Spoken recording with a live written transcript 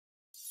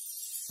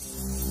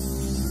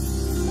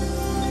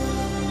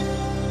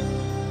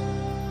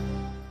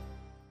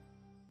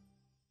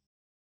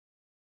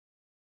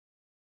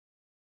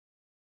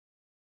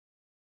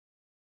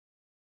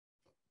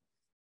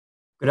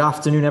Good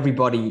afternoon,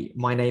 everybody.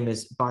 My name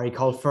is Barry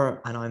Kalfin,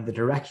 and I'm the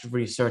Director of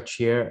Research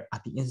here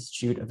at the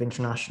Institute of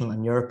International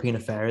and European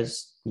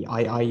Affairs, the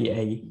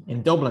IIEA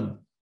in Dublin.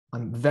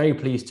 I'm very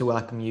pleased to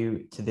welcome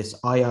you to this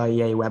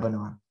IIEA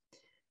webinar.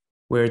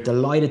 We're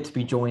delighted to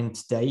be joined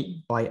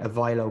today by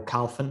Ivailo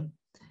Kalfin,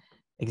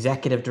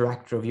 Executive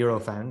Director of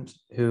Eurofound,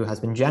 who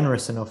has been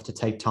generous enough to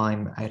take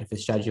time out of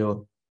his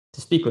schedule to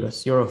speak with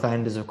us.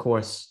 Eurofound is, of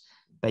course,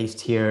 based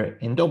here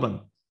in Dublin.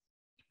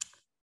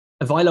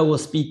 Ivailo will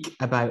speak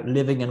about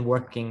living and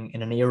working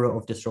in an era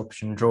of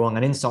disruption, drawing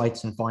on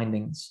insights and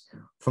findings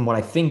from what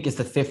I think is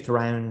the 5th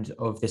round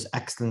of this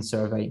excellent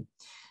survey,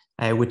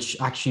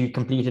 which actually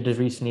completed as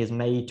recently as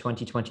May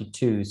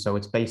 2022. So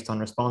it's based on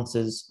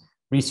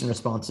recent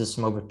responses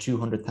from over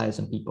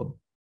 200,000 people.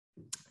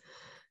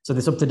 So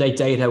this up-to-date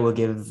data will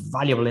give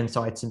valuable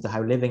insights into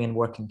how living and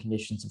working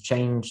conditions have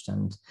changed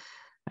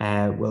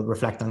and will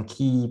reflect on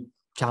key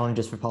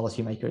challenges for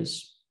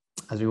policymakers,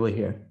 as we will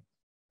hear.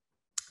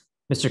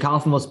 Mr.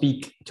 Kalfin will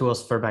speak to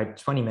us for about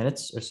 20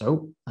 minutes or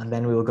so, and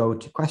then we will go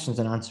to questions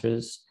and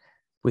answers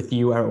with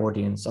you, our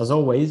audience. As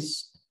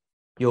always,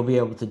 you'll be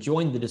able to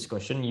join the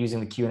discussion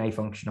using the Q&A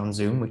function on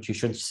Zoom, which you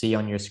should see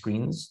on your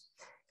screens.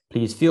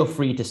 Please feel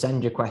free to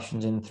send your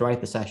questions in throughout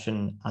the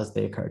session as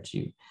they occur to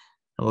you.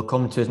 And we'll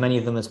come to as many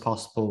of them as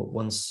possible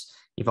once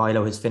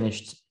Ivailo has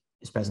finished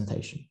his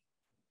presentation.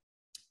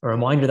 A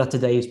reminder that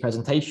today's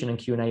presentation and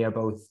Q&A are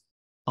both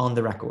on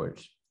the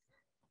record.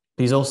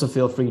 Please also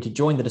feel free to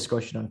join the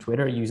discussion on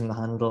Twitter using the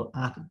handle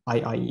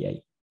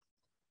 @IIEA.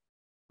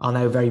 I'll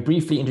now very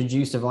briefly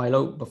introduce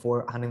Ivailo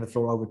before handing the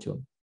floor over to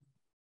him.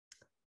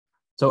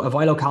 So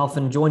Ivailo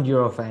Kalfin joined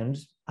Eurofound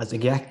as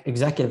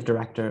Executive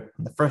Director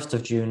on the 1st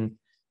of June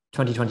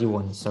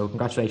 2021. So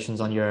congratulations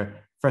on your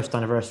first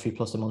anniversary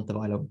plus a month,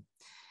 Ivailo.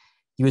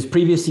 He was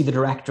previously the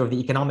Director of the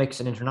Economics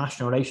and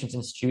International Relations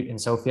Institute in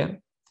Sofia.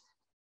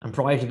 And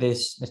prior to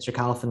this, Mr.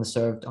 Kalfin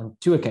served on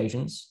 2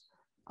 occasions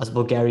as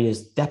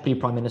Bulgaria's Deputy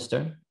Prime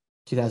Minister,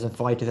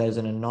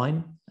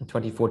 2005-2009 and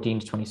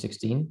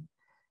 2014-2016,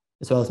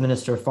 as well as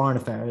Minister of Foreign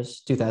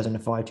Affairs,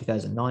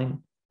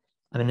 2005-2009,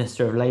 and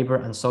Minister of Labour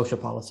and Social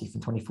Policy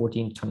from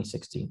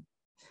 2014-2016.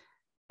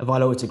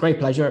 Ivailo, it's a great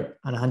pleasure,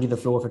 and I'll hand you the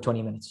floor for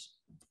 20 minutes.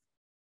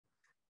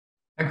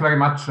 Thank you very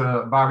much,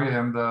 Barry,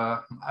 and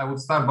I would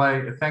start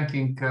by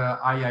thanking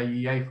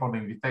IIEA for the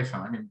invitation.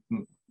 I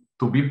mean,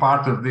 to be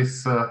part of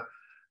this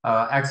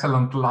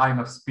excellent line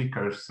of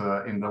speakers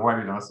in the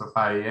webinars of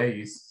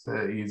IIEA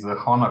is an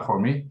honor for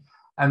me,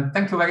 and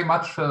thank you very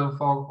much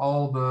for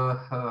all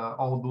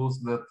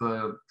those that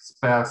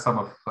spare some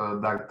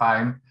of their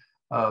time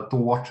to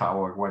watch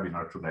our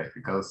webinar today,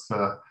 because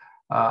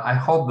I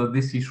hope that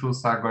these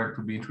issues are going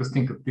to be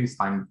interesting. At least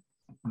I'm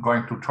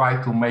going to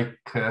try to make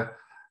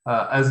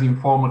as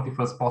informative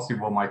as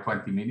possible my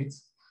 20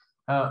 minutes.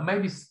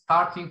 Maybe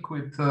starting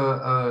with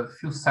a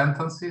few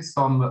sentences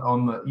on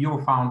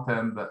Eurofound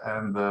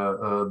and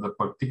the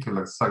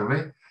particular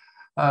survey.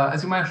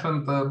 As you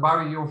mentioned,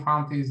 Barry,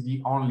 Eurofound is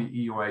the only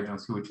EU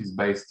agency which is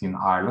based in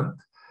Ireland,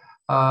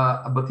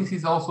 but this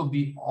is also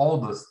the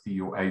oldest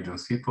EU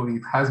agency.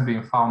 It has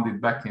been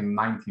founded back in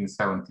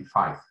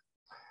 1975.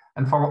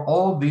 And for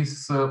all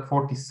these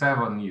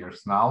 47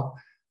 years now,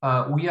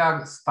 we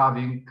are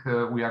studying,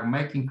 we are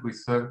making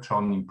research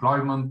on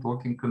employment,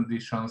 working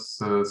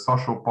conditions,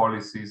 social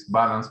policies,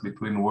 balance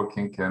between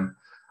working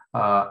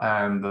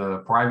and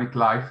private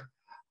life.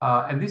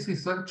 And this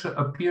research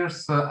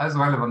appears as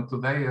relevant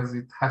today as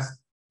it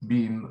has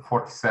been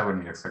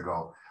 47 years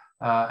ago.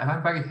 And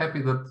I'm very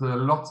happy that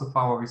lots of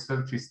our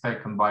research is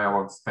taken by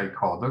our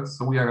stakeholders.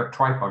 So we are a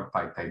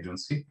tripartite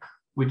agency,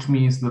 which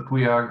means that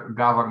we are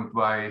governed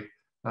by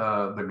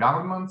the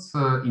governments,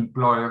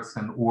 employers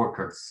and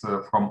workers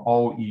from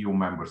all EU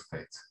member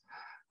states.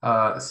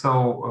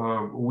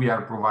 So we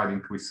are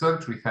providing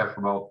research. We have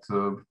about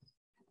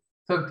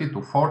 30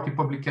 to 40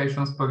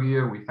 publications per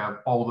year. We have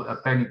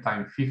at any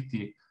time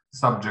 50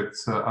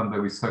 subjects under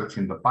research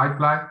in the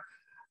pipeline.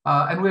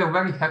 And we are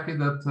very happy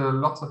that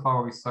lots of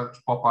our research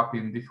pop up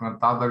in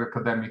different other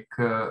academic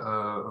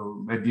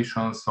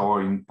editions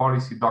or in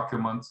policy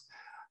documents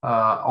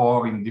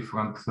or in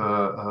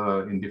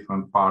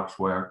different parts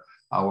where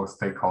our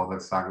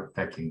stakeholders are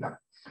taking them.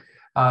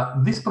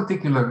 This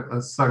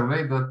particular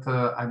survey that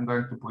I'm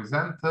going to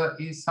present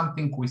is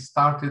something we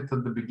started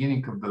at the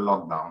beginning of the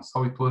lockdown.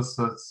 So it was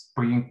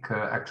spring,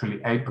 actually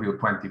April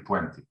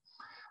 2020.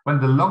 When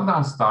the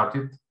lockdown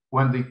started,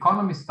 when the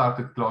economy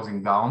started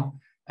closing down,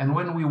 and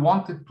when we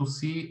wanted to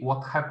see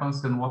what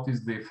happens and what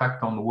is the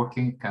effect on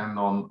working and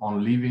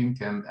on living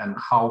and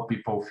how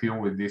people feel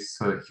with this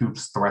huge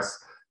stress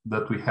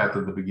that we had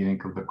at the beginning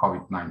of the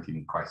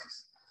COVID-19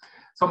 crisis.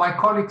 So my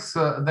colleagues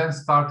then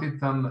started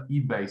an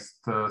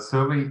e-based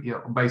survey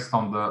based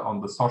on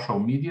the social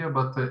media,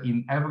 but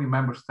in every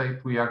member state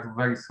we are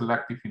very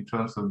selective in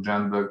terms of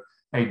gender,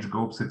 age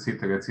groups,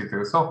 etc.,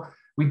 etc. So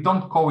we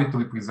don't call it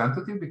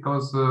representative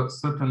because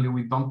certainly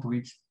we don't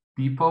reach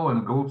people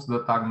and groups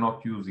that are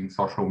not using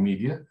social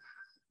media.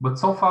 But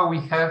so far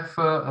we have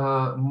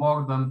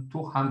more than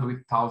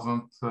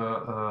 200,000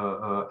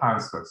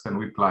 answers and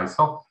replies.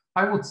 So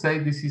I would say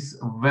this is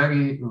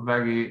very,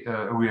 very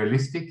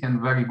realistic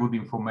and very good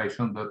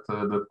information that,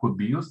 that could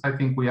be used. I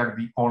think we are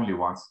the only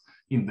ones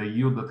in the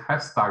EU that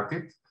have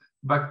started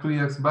back 2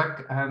 years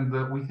back, and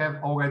we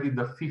have already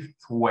the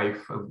 5th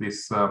wave of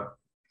this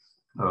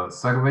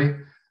survey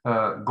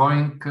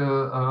going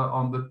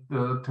on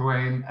the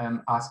train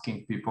and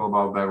asking people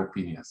about their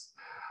opinions.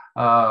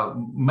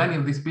 Many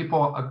of these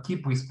people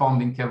keep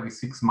responding every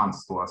 6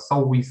 months to us, so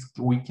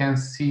we can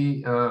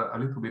see a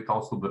little bit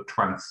also the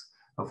trends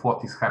of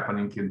what is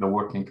happening in the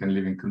working and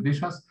living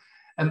conditions.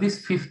 And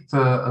this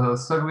 5th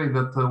survey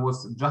that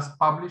was just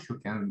published, you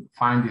can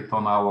find it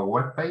on our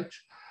webpage,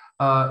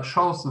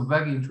 shows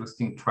very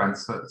interesting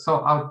trends.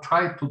 So I'll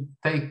try to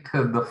take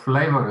the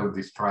flavor of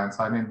these trends.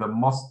 I mean, the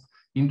most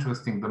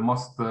interesting, the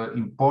most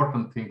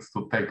important things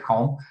to take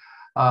home.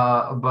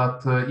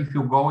 But if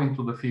you go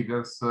into the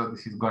figures,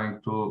 this is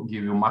going to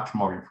give you much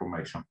more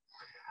information.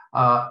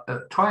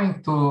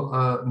 Trying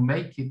to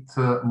make it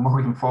more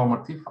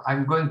informative,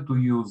 I'm going to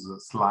use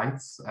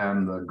slides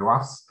and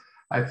graphs.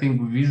 I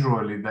think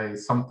visually they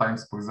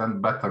sometimes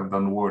present better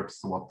than words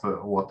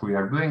what we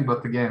are doing.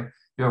 But again,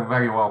 you're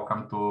very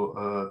welcome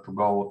to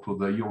go to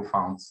the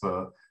Eurofound's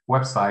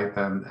website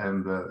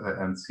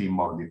and see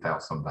more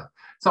details on that.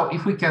 So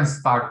if we can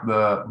start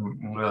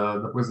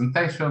the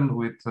presentation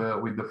with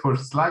the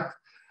first slide,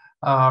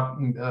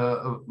 and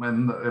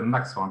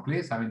next one,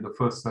 please. I mean, the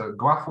first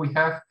graph we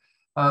have.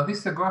 This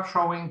is a graph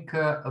showing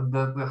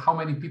how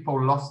many people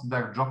lost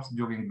their jobs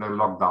during the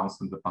lockdowns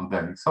and the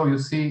pandemic. So you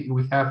see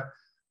we have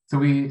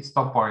 3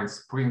 stop points: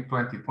 spring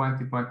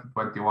 2020,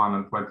 2021,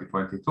 and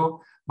 2022.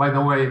 By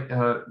the way,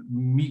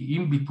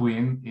 in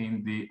between,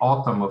 in the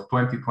autumn of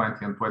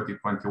 2020 and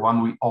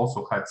 2021, we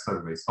also had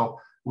surveys. So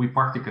we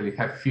practically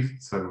have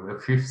 5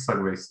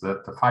 surveys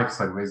that 5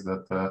 surveys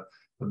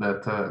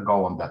that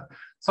go on that.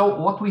 So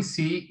what we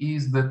see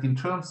is that in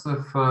terms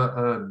of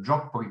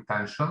job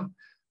retention,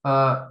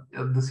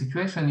 the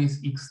situation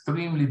is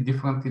extremely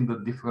different in the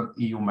different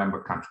EU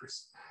member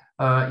countries.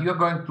 You're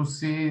going to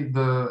see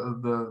the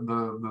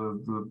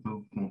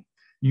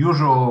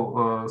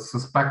usual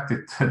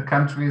suspected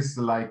countries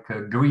like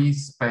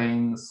Greece,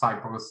 Spain,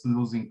 Cyprus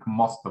losing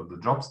most of the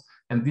jobs,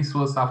 and this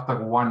was after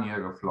 1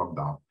 year of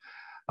lockdown.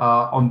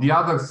 On the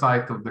other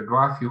side of the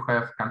graph, you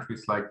have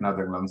countries like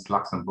Netherlands,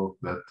 Luxembourg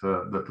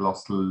that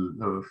lost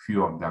a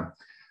few of them.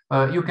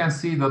 You can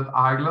see that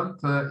Ireland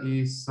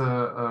is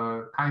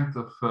kind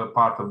of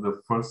part of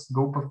the first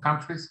group of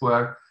countries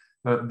where,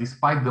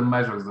 despite the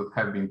measures that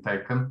have been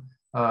taken,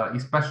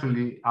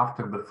 especially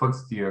after the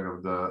first year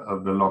of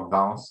the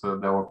lockdowns,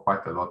 there were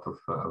quite a lot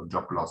of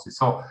job losses.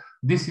 So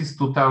this is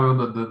to tell you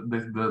that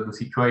the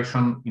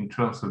situation in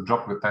terms of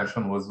job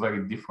retention was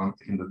very different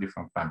in the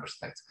different member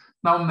states.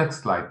 Now,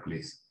 next slide,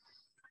 please.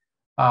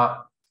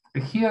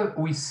 Here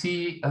we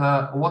see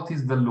what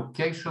is the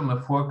location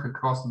of work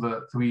across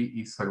the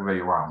 3 survey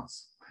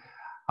rounds,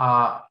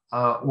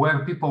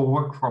 where people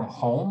work from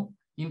home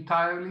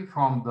entirely,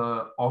 from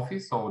the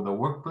office or the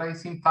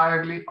workplace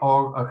entirely,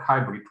 or a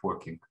hybrid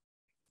working.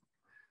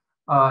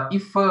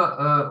 If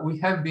we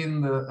have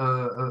been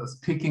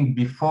speaking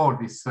before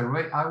this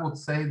survey, I would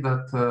say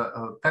that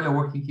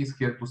teleworking is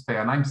here to stay,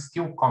 and I'm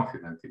still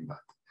confident in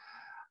that.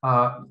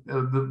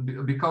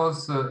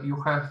 Because you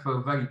have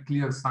very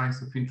clear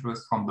signs of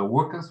interest from the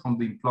workers, from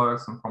the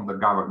employers, and from the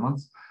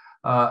governments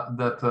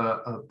that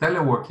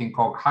teleworking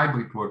or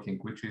hybrid working,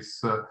 which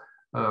is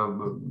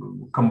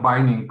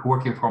combining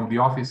working from the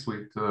office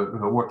with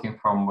working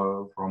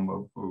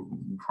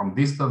from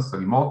distance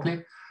remotely,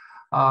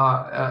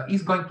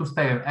 is going to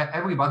stay.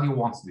 Everybody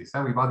wants this.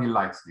 Everybody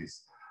likes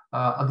this.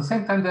 At the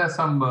same time, there are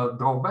some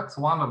drawbacks.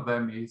 One of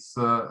them is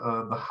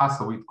the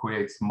hassle it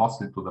creates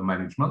mostly to the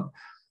management.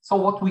 So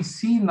what we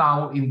see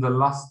now in the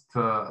last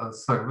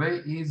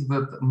survey is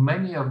that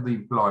many of the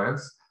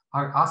employers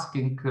are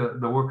asking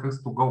the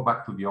workers to go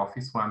back to the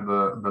office when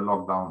the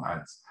lockdown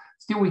ends.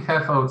 Still, we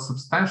have a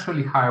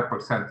substantially higher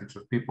percentage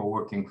of people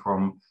working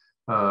from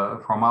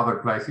other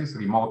places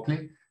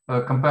remotely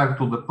compared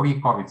to the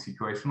pre-COVID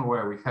situation,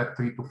 where we had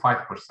 3 to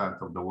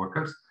 5% of the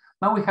workers.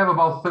 Now we have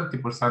about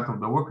 30%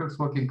 of the workers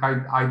working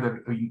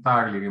either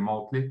entirely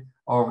remotely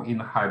or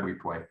in a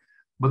hybrid way.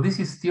 But this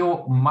is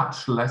still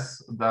much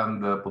less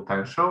than the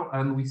potential,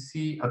 and we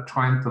see a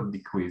trend of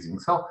decreasing.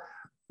 So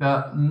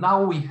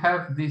now we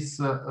have this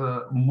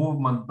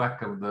movement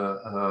back of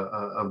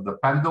the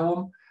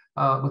pendulum.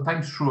 But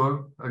I'm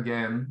sure,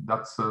 again,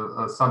 that's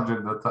a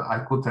subject that I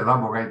could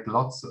elaborate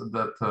lots,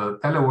 that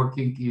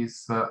teleworking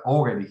is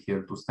already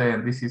here to stay,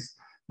 and this is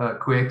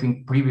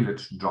creating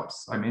privileged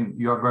jobs. I mean,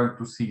 you are going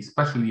to see,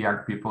 especially young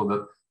people,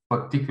 that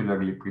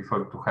particularly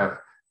prefer to have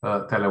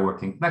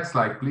teleworking. Next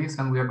slide, please,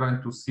 and we are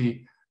going to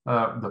see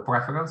the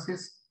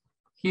preferences.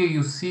 Here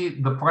you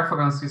see the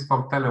preferences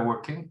for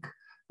teleworking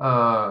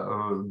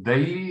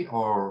daily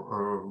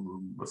or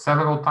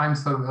several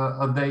times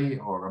a day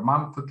or a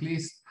month at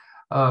least,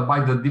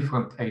 by the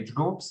different age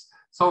groups.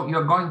 So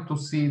you're going to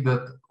see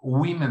that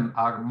women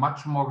are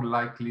much more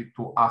likely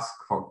to ask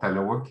for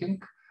teleworking,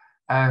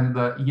 and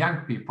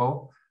young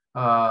people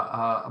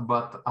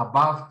but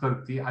above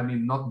 30, I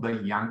mean, not the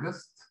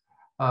youngest.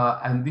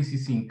 And this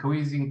is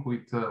increasing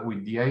with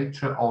the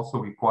age also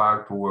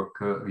required to work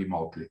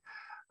remotely.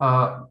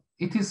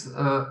 It is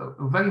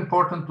very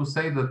important to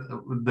say that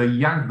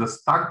the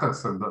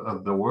starters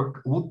of the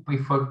work would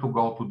prefer to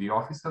go to the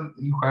office, and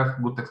you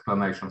have good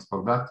explanations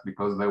for that,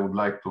 because they would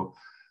like to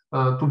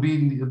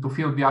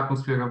feel the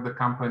atmosphere of the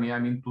company. I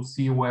mean, to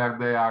see where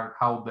they are,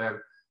 how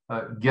they're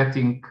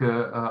getting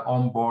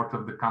on board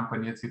of the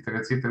company, etc.,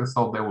 etc.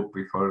 So they would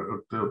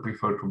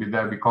prefer to be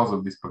there because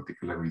of these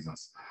particular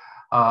reasons.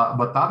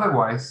 But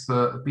otherwise,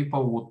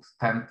 people would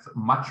tend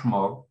much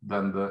more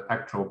than the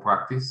actual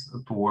practice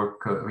to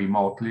work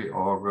remotely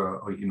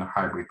or in a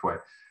hybrid way.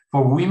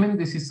 For women,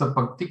 this is a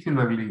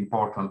particularly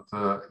important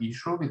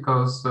issue,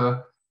 because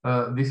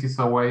this is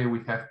a way we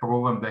have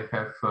proven they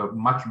have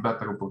much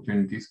better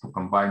opportunities to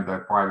combine their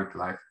private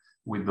life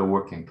with the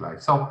working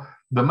life. So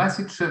the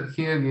message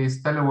here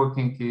is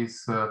teleworking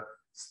is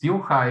still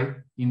high.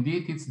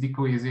 Indeed, it's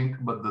decreasing,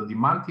 but the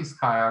demand is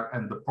higher,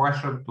 and the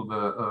pressure to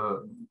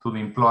the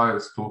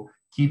employers to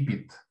keep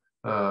it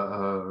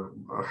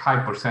a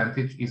high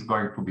percentage is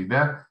going to be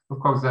there. Of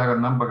course, there are a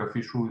number of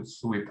issues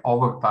with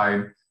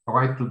overtime,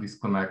 right to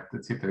disconnect,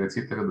 etc.,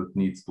 that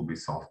needs to be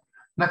solved.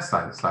 Next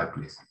slide,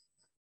 please.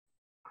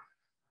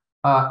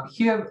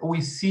 Here we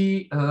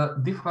see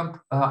different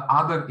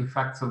other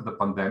effects of the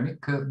pandemic.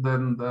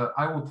 Then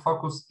I would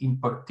focus in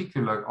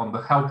particular on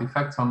the health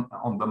effects,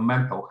 on the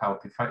mental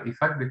health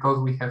effect, because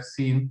we have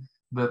seen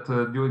that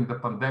during the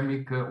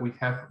pandemic we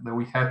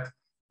had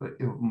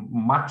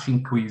much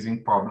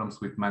increasing problems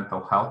with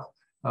mental health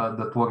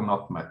that were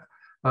not met.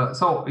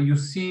 So you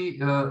see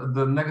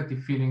the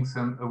negative feelings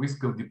and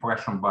risk of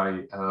depression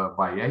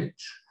by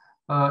age.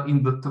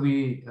 In the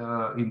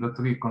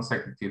three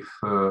consecutive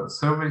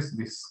surveys,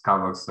 this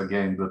covers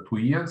again the 2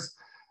 years.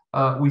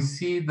 We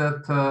see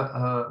that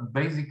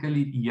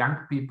basically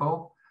young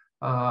people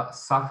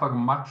suffer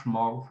much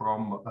more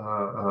from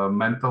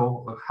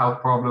mental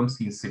health problems,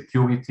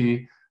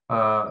 insecurity,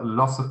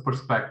 loss of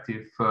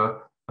perspective,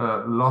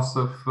 loss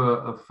of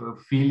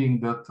feeling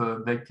that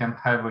they can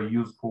have a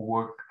useful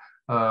work,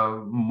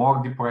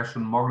 more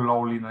depression, more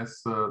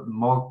loneliness,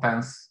 more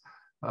tense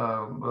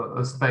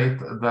state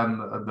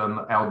than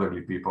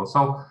elderly people.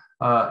 So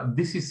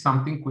this is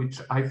something which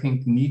I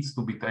think needs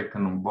to be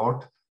taken on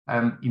board.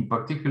 And in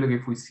particular,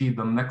 if we see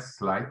the next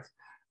slide,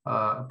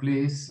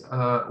 please,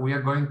 we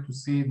are going to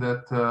see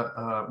that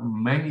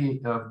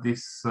many of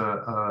these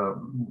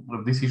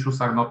issues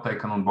are not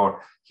taken on board.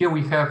 Here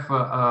we have,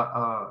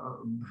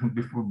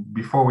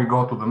 before we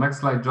go to the next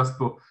slide, just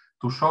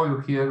to show you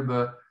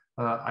here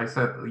I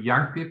said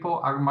young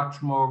people are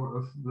much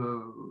more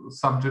the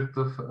subject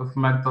of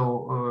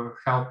mental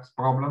health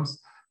problems,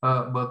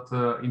 but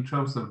in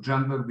terms of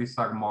gender, these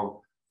are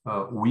more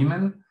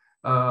women.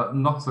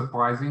 Not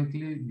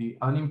surprisingly, the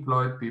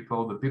unemployed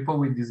people, the people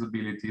with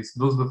disabilities,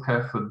 those that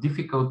have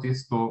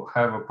difficulties to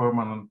have a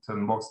permanent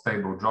and more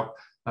stable job,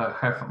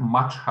 have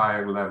much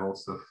higher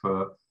levels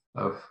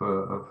of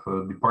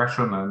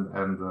depression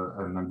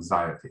and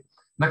anxiety.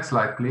 Next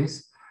slide,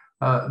 please.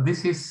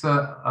 This is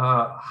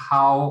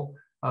how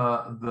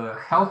the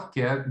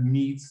healthcare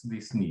meets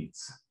these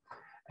needs.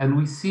 And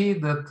we see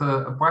that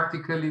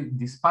practically,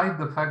 despite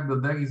the fact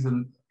that there is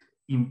an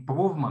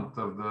improvement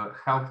of the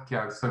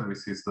healthcare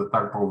services that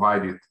are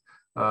provided,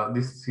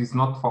 this is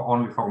not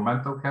only for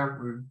mental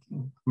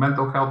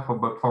health,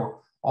 but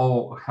for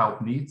all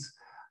health needs.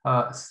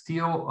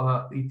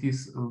 Still,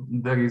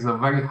 there is a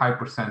very high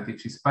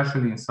percentage,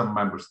 especially in some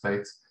member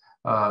states,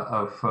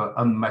 of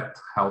unmet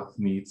health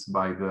needs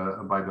by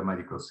the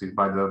medical system,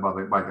 by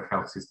the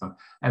health system,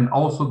 and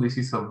also this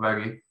is a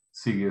very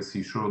serious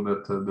issue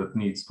that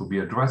needs to be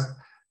addressed.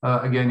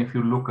 Again, if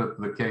you look at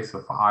the case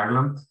of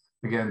Ireland,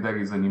 again there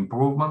is an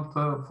improvement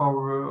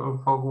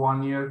for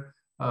 1 year,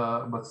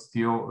 but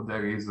still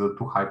there is a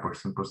too high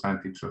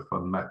percentage of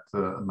unmet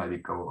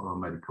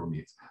medical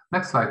needs.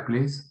 Next slide,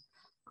 please.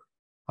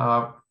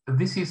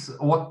 This is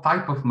what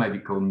type of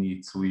medical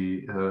needs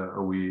we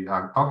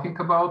are talking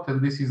about,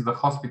 and this is the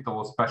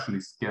hospital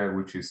specialist care,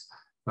 which is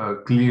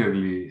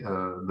clearly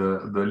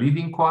the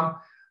leading one.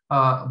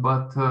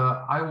 But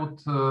I would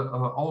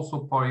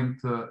also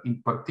point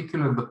in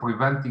particular the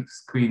preventive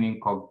screening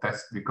or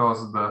test,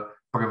 because the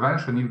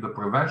prevention, if the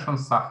prevention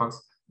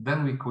suffers,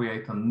 then we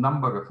create a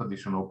number of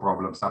additional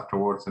problems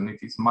afterwards, and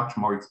it is much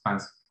more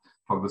expensive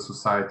for the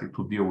society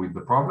to deal with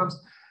the problems.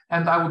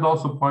 And I would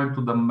also point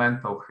to the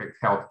mental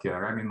health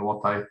care. I mean,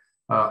 what I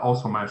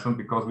also mentioned,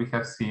 because we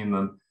have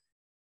seen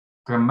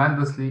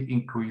tremendously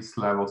increased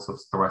levels of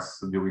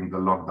stress during the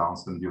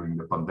lockdowns and during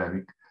the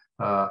pandemic.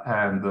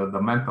 And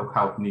the mental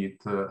health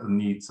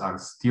needs are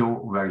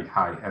still very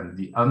high, and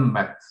the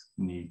unmet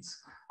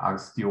needs are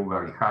still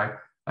very high,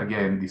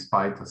 again,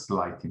 despite a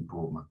slight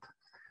improvement.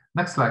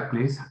 Next slide,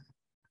 please.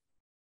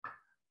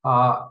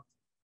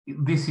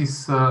 This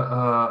is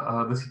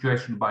the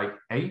situation by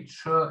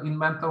age in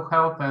mental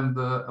health, and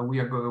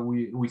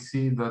we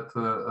see that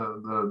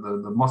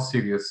the most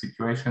serious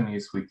situation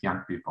is with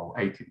young people,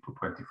 18 to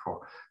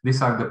 24.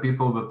 These are the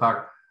people that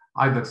are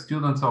either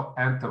students or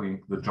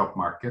entering the job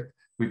market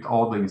with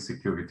all the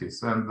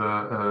insecurities. And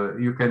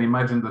you can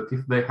imagine that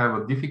if they have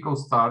a difficult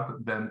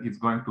start, then it's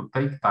going to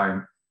take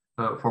time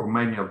for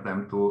many of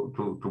them to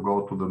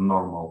go to the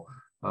normal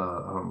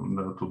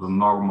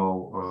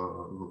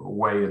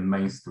way and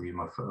mainstream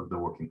of the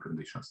working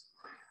conditions.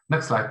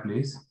 Next slide,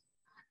 please.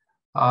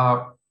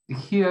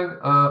 Here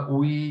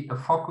we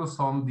focus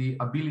on the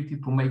ability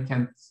to make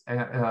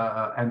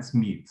ends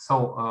meet.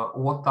 So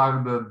what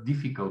are the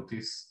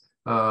difficulties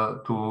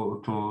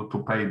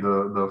to pay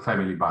the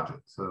family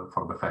budget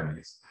for the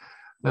families?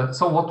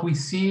 So what we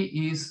see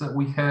is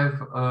we have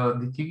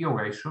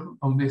deterioration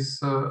on this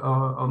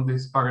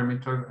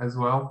parameter as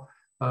well,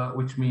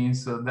 which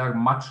means there are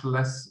much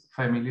less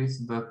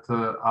families that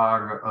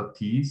are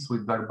at ease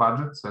with their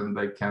budgets and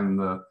they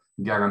can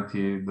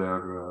guarantee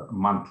their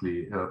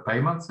monthly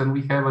payments. And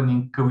we have an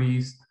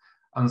increased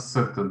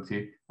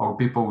uncertainty, or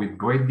people with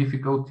great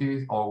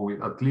difficulties, or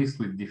with at least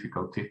with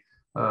difficulty,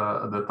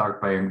 that are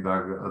paying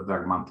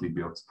their monthly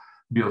bills.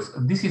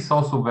 This is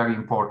also very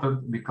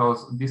important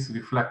because this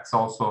reflects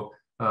also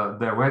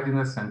their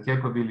readiness and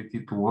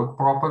capability to work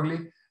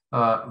properly,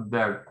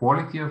 their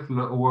quality of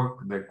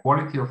work, their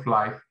quality of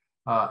life,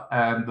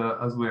 and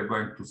as we are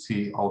going to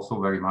see,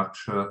 also very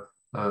much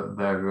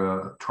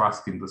their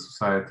trust in the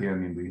society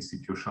and in the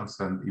institutions,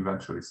 and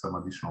eventually some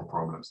additional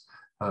problems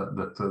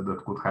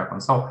that could happen.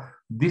 So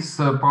this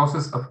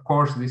process, of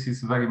course, this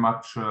is very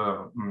much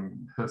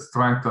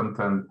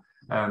strengthened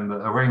and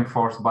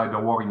reinforced by the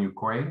war in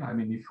Ukraine. I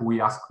mean, if we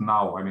ask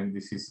now, I mean,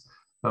 this is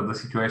the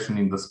situation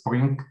in the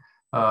spring.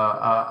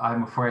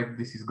 I'm afraid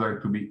this is going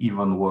to be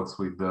even worse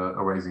with the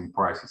rising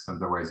prices and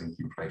the rising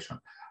inflation.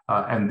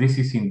 And this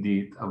is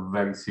indeed a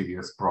very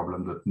serious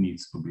problem that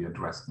needs to be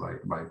addressed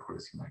by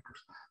policymakers.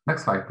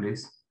 Next slide,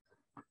 please.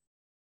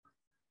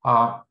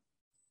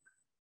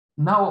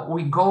 Now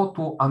we go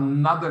to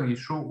another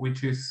issue,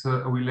 which is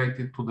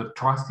related to the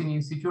trust in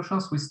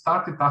institutions. We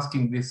started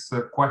asking this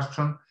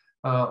question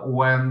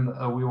when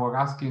we were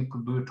asking,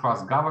 do you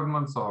trust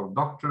governments or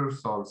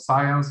doctors or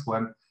science,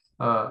 when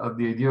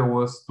the idea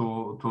was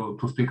to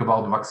speak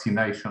about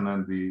vaccination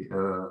and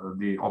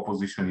the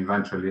opposition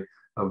eventually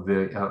of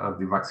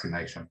the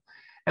vaccination.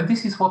 And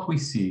this is what we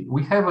see.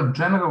 We have a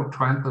general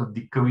trend of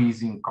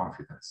decreasing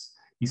confidence,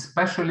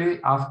 especially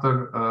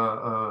after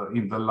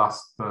in the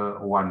last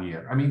 1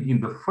 year. I mean, in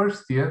the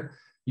first year,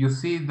 you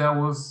see there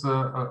was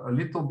a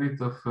little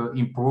bit of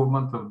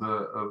improvement of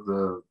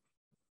the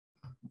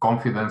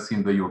confidence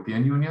in the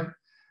European Union,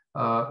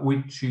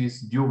 which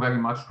is due very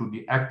much to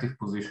the active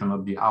position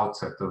at the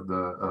outset of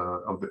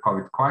the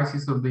COVID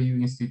crisis of the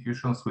EU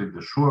institutions, with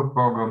the SURE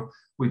program,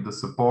 with the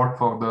support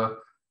for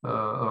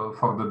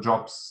the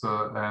jobs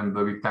and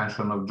the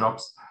retention of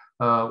jobs,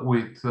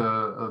 with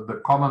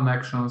the common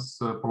actions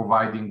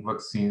providing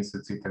vaccines,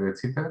 etc.,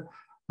 etc.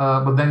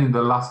 But then in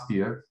the last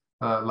year,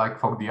 like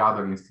for the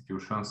other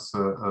institutions,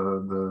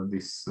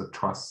 this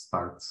trust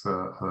starts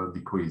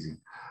decreasing.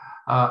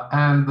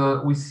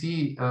 And we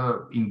see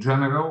in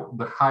general,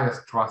 the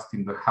highest trust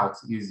in the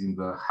health is in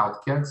the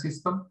healthcare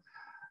system,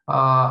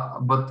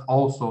 but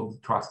also the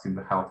trust in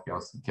the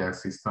healthcare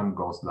system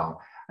goes down.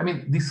 I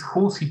mean, this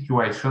whole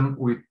situation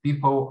with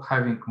people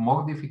having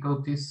more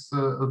difficulties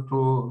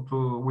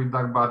with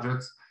their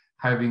budgets,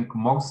 having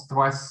more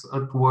stress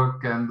at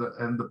work, and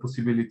the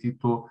possibility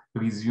to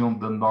resume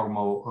the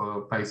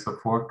normal pace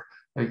of work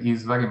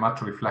is very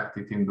much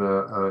reflected in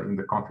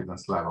the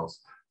confidence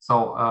levels.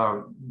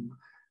 So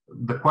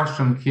the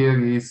question here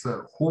is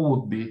who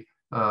would be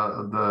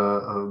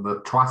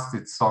the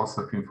trusted source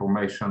of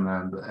information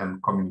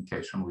and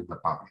communication with the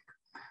public.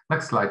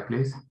 Next slide,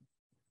 please.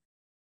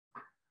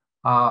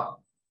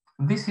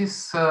 This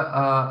is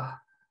a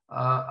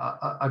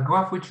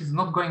graph which is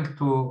not going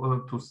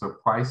to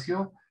surprise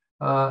you.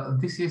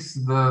 This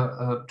is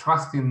the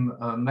trust in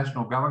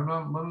national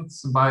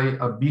governments by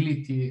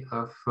ability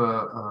of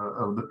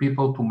the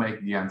people to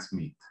make the ends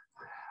meet.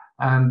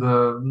 And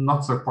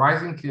not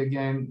surprisingly,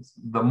 again,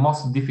 the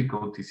most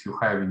difficulties you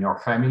have in your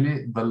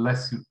family, the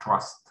less you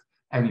trust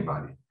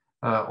anybody.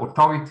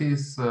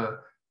 Authorities,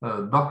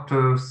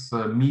 doctors,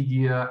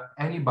 media,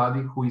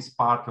 anybody who is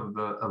part of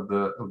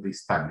the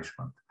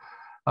establishment.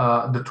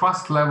 The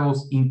trust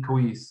levels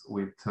increase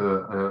with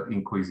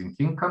increasing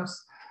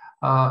incomes,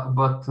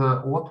 but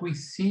what we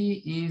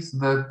see is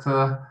that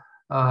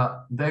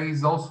there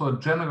is also a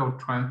general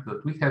trend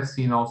that we have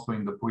seen also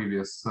in the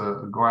previous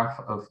graph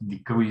of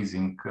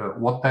decreasing,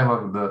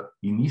 whatever the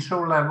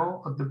initial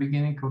level at the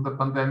beginning of the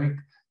pandemic.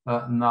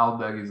 Now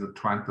there is a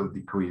trend of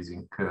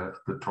decreasing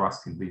the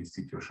trust in the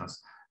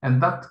institutions,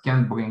 and that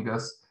can bring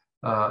us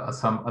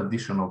some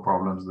additional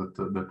problems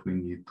that we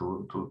need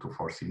to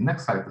foresee.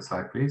 Next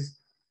slide, please.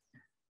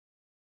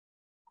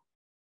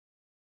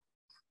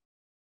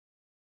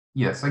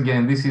 Yes,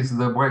 again, this is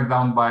the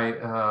breakdown by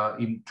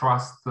in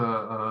trust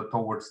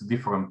towards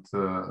different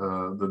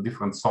the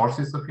different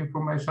sources of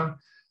information.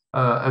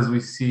 As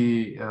we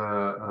see,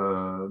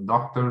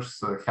 doctors,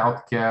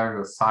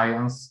 healthcare,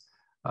 science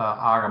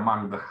are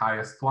among the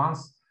highest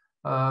ones.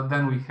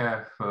 then we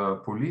have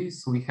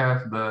police, we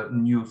have the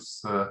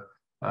news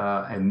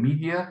and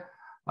media.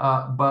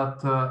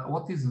 But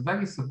what is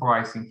very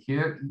surprising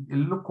here,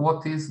 look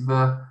what is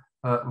the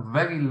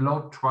very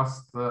low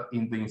trust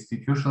in the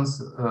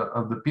institutions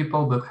of the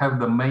people that have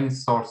the main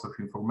source of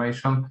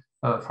information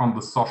from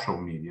the social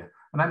media.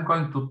 And I'm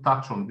going to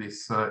touch on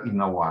this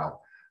in a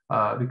while.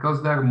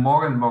 Because there are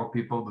more and more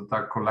people that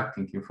are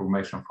collecting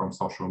information from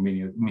social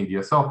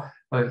media. So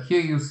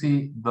here you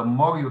see, the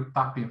more you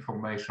tap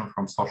information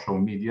from social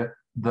media,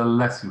 the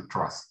less you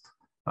trust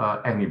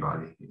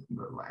anybody,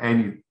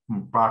 any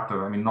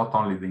partner. I mean, not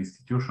only the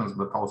institutions,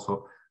 but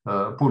also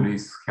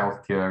police,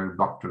 healthcare,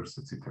 doctors,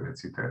 etc.,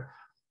 etc.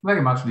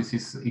 Very much this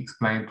is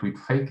explained with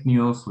fake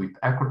news, with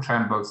echo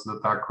chambers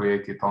that are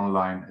created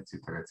online,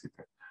 etc.,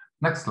 etc.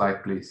 Next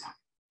slide, please.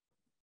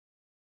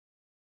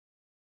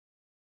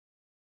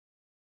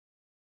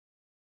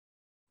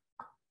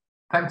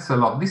 Thanks a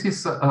lot. This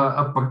is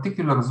a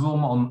particular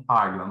zoom on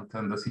Ireland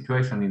and the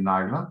situation in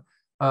Ireland.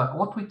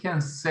 What we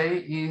can say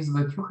is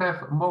that you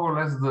have more or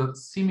less the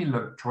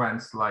similar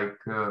trends like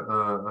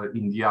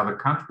in the other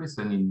countries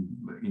and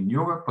in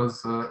Europe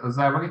as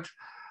average.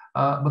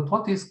 But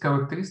what is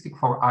characteristic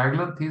for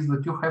Ireland is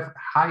that you have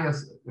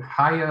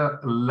higher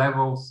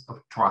levels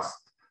of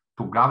trust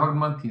to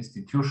government,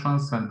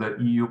 institutions, and the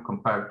EU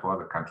compared to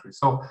other countries.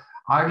 So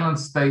Ireland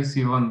stays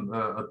even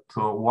at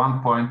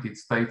one point, it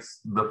stays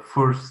the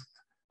first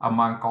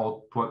among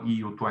all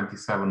EU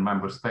 27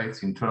 member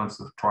states in terms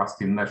of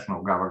trust in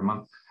national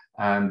government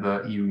and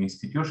EU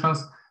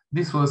institutions.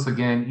 This was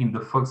again in the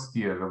first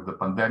year of the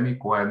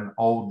pandemic, when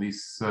all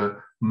these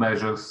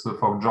measures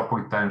for job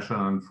retention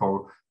and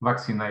for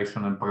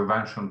vaccination and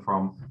prevention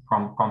from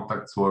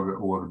contacts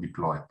were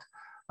deployed.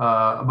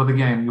 But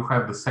again, you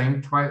have the same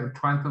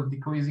trend of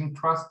decreasing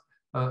trust.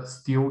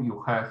 Still,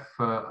 you have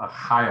a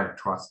higher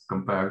trust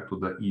compared to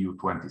the EU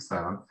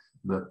 27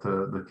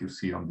 that you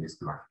see on this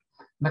graph.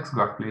 Next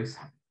graph, please.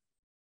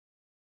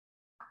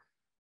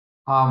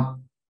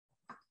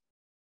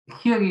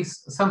 Here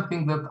is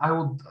something that I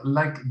would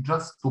like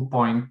just to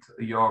point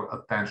your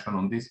attention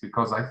on this,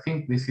 because I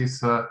think this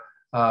is a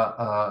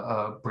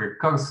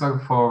precursor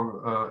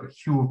for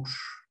huge,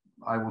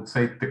 I would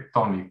say,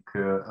 tectonic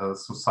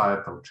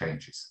societal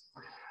changes.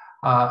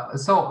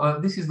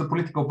 This is the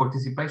political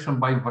participation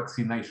by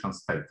vaccination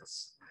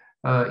status.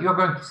 You're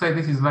going to say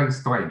this is very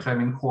strange. I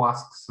mean, who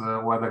asks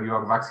whether you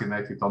are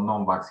vaccinated or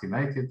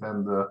non-vaccinated,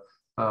 and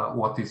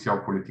what is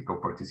your political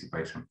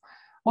participation?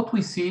 What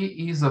we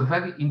see is a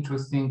very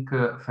interesting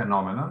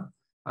phenomenon,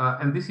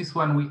 and this is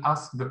when we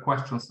ask the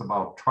questions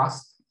about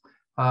trust.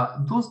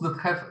 Those that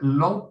have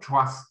low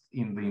trust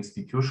in the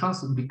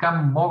institutions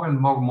become more and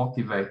more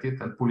motivated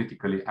and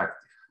politically active.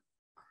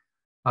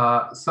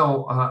 On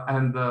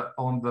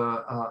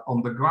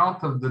the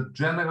ground of the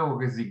general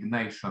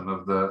resignation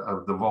of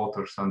the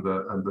voters and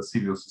the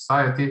civil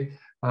society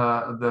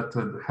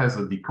that has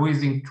a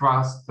decreasing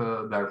trust,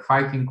 they're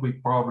fighting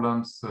with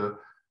problems,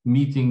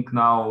 meeting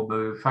now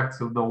the effects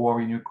of the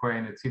war in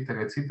Ukraine,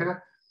 etc.,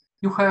 etc.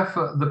 You have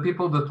the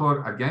people that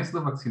were against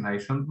the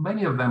vaccination.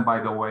 Many of them, by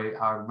the way,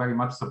 are very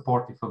much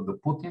supportive of the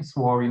Putin's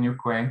war in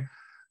Ukraine.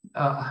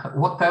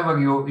 Whatever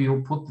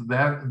you put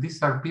there,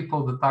 these are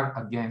people that are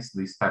against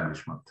the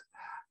establishment.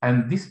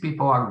 And these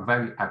people are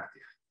very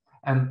active.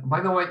 And by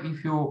the way,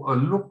 if you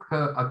look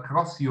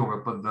across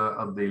Europe at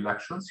the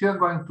elections, you are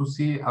going to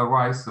see a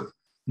rise of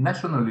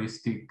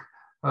nationalistic,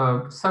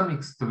 some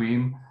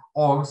extreme,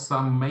 or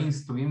some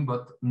mainstream,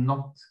 but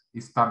not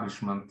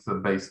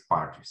establishment-based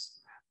parties.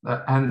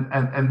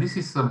 And this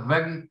is a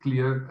very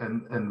clear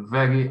and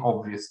very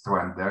obvious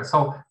trend there.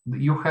 So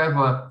you have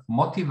a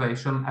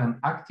motivation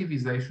and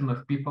activization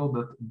of people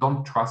that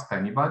don't trust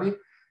anybody,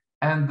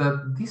 and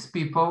that these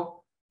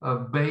people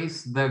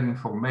base their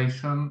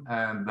information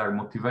and their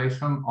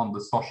motivation on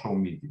the social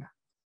media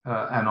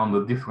and on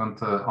the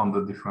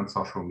different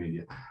social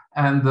media.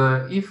 And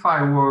if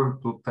I were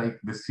to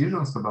take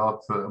decisions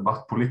about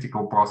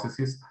political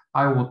processes,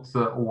 I would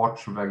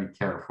watch very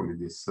carefully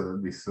this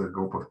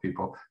group of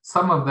people.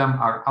 Some of them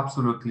are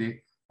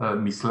absolutely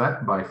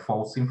misled by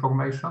false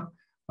information,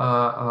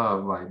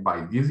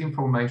 by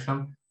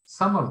disinformation.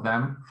 Some of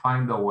them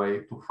find a way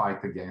to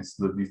fight against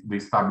the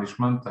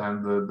establishment,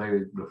 and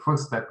the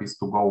first step is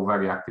to go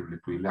very actively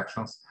to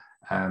elections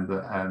and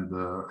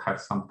have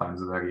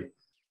sometimes very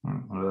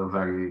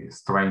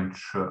strange,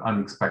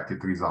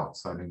 unexpected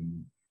results. I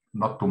mean,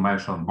 not to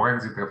mention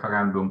Brexit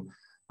referendum,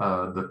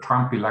 the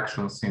Trump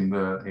elections in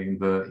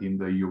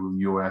the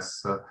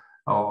US,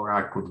 or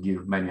I could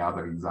give many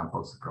other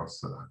examples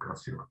across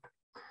Europe.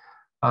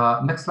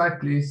 Next slide,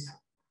 please.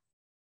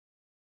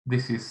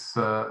 This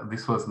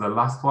was the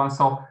last one.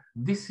 So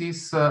this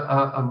is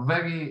a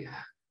very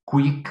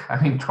quick,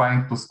 I mean,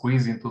 trying to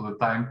squeeze into the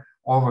time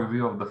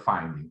overview of the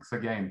findings.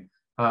 Again,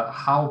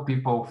 how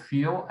people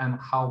feel and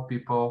how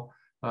people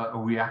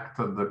react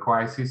to the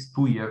crisis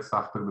 2 years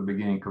after the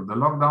beginning of the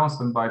lockdowns.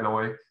 And by the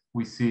way,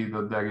 we see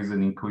that there is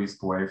an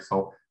increased wave.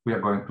 So we are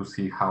going to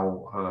see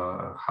how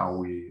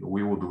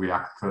we would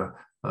react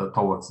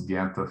towards the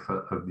end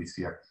of this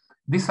year.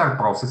 These are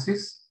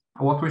processes.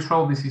 What we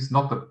show, this is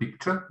not a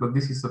picture, but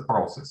this is a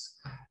process.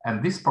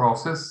 And this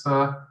process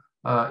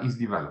is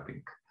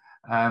developing.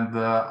 And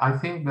I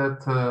think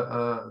that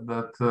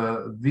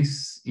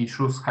these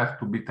issues have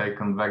to be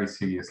taken very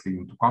seriously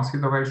into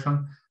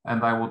consideration.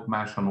 And I would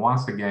mention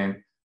once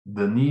again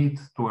the need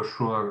to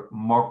assure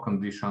more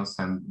conditions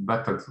and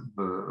better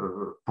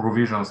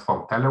provisions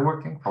for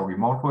teleworking, for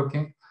remote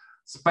working,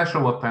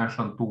 special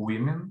attention to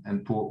women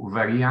and to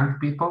very young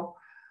people,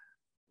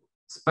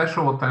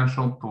 special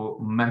attention to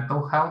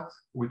mental health,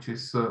 which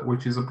is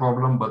a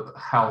problem, but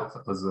health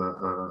as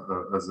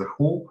a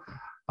whole,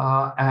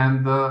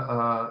 and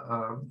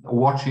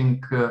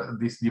watching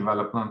these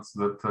developments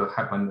that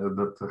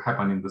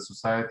happen in the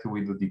society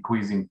with the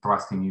decreasing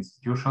trust in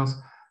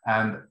institutions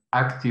and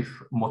active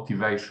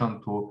motivation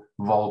to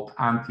vote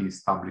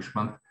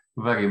anti-establishment,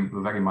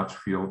 very much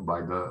fueled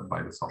by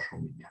the social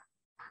media.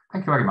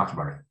 Thank you very much,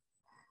 Barry.